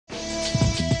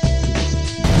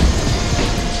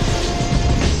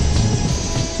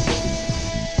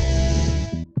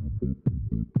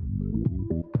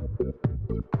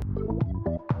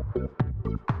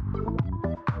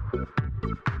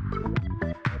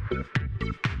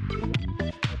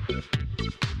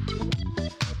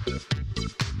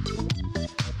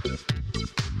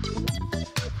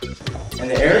In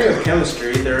the area of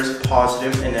chemistry, there is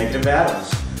positive and negative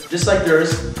atoms. Just like there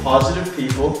is positive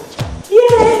people,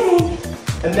 yay,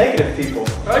 and negative people.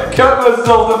 I cut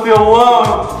myself to feel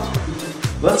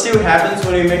loved. Let's see what happens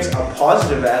when we mix a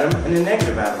positive atom and a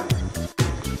negative atom.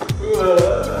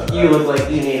 You look like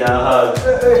you need a hug.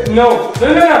 No.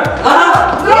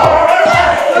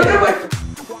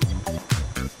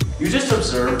 You just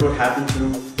observed what happened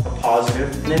to a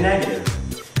positive and a negative.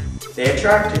 They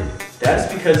attracted. That is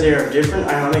because they are different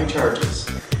ionic charges.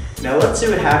 Now let's see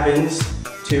what happens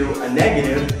to a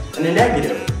negative and a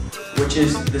negative, which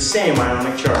is the same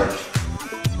ionic charge.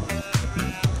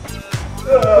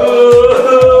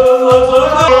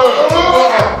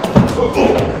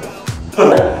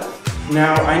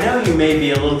 Now, I know you may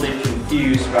be a little bit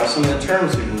confused about some of the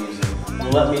terms we've been using,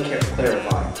 but let me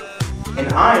clarify.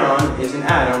 An ion is an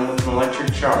atom with an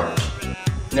electric charge.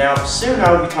 Now, soon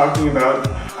I will be talking about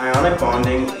ionic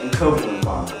bonding and covalent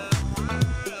bonding.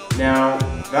 Now,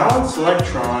 valence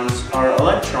electrons are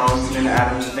electrons in an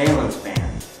atom's valence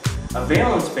band. A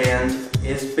valence band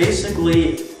is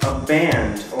basically a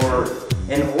band or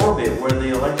an orbit where the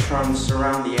electrons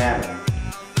surround the atom.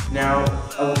 Now,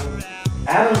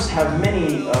 atoms have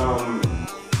many,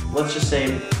 let's just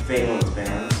say, valence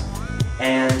bands,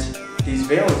 and these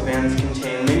valence bands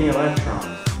contain many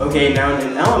electrons. Okay, now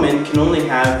an element can only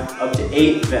have up to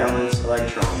 8 valence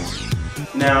electrons.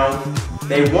 Now,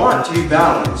 they want to be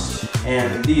balanced,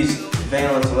 and these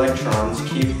valence electrons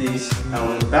keep these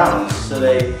elements balanced, so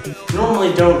they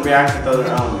normally don't react with other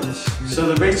elements. So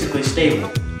they're basically stable.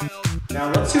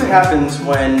 Now let's see what happens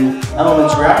when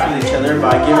elements react with each other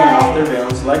by giving off their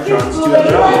valence electrons to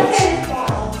other elements.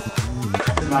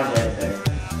 This is my dead thing.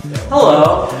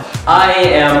 Hello, I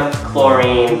am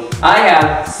chlorine. I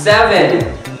have 7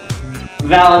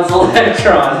 valence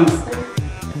electrons.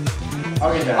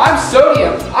 I'll get that. I'm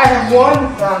sodium. I have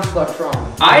 1 valence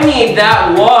electron. I need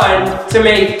that 1 to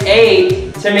make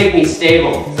 8 to make me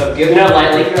stable. So give it up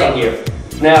lightly. Thank you.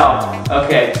 Now,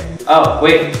 okay. Oh,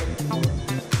 wait.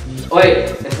 Wait,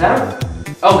 is that?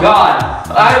 Oh God.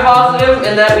 I'm positive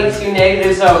and that makes you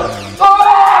negative, so.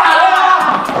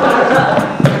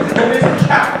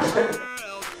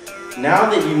 Now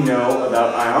that you know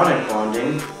about ionic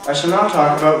bonding, I shall now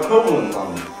talk about covalent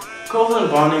bonding. Covalent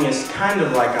bonding is kind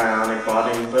of like ionic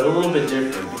bonding, but a little bit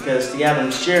different because the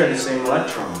atoms share the same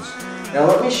electrons. Now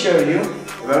let me show you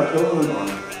about covalent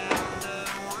bonding.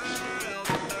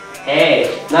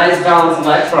 Hey, nice valence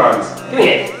electrons. Give me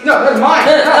it. No, that's mine.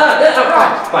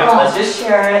 Fine, let's just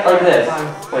share it like this.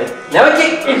 Wait, now we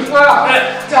can.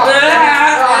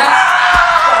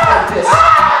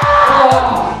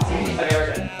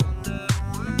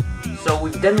 So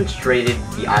we've demonstrated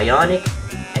the ionic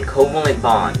and covalent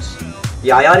bonds.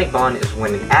 The ionic bond is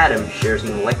when an atom shares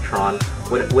an electron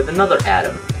with another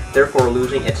atom, therefore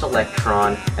losing its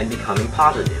electron and becoming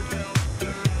positive.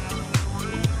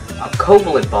 A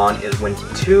covalent bond is when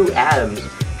 2 atoms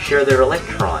share their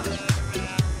electrons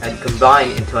and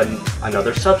combine into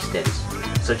another substance,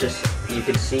 such as you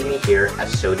can see me here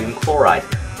as sodium chloride,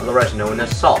 otherwise known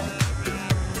as salt.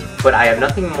 But I have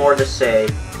nothing more to say,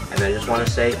 and I just want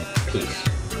to say peace.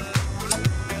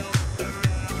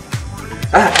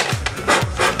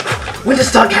 Winter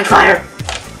Storm catch fire!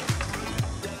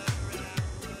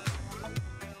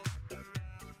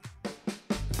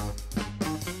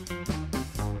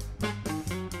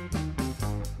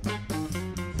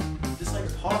 Just like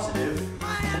positive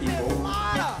people.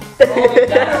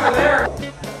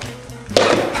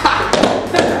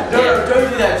 Don't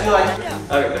do that. Do like.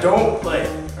 Okay. Don't play.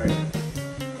 Right.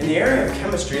 In the area of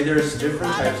chemistry, there's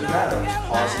different types of atoms,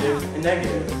 positive and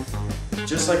negative.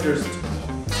 Just like there's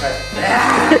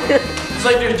just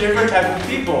like there's different types of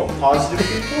people, positive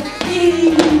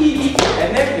people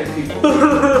and negative people.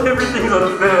 Everything's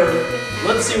unfair.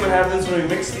 Let's see what happens when we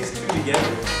mix these 2 together.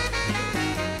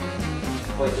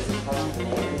 Wait, this is positive and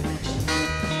negative.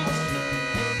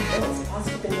 Oh, it's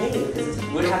positive and negative because it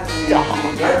would have to be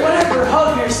together. Whatever,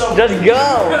 hug yourself. Just go!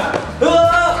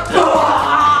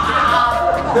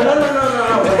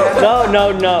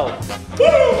 No.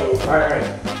 Alright.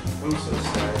 I'm so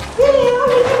sorry.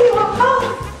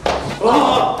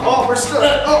 Oh, we're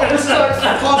stuck. Oh, we're stuck.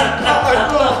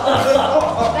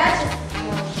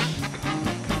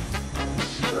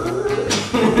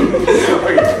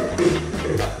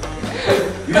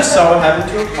 You just saw what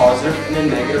happened to a positive and a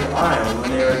negative ion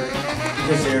when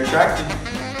because they are attracted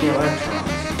to the electrons.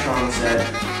 Electrons that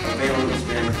a valence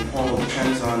band can hold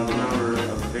depends on the number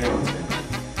of valence bands.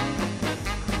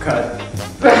 Cut.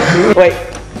 Wait.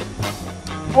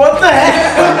 What the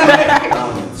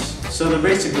heck? So they're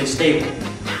basically stable.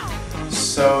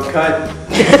 So cut.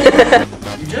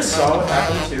 You just saw what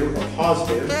happened to a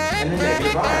positive and a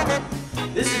negative ion.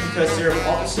 This is because they're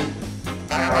opposite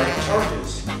ionic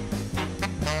charges.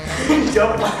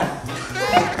 Don't laugh.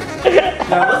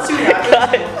 Now let's see what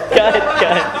happens. Cut.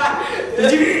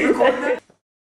 Did you record that?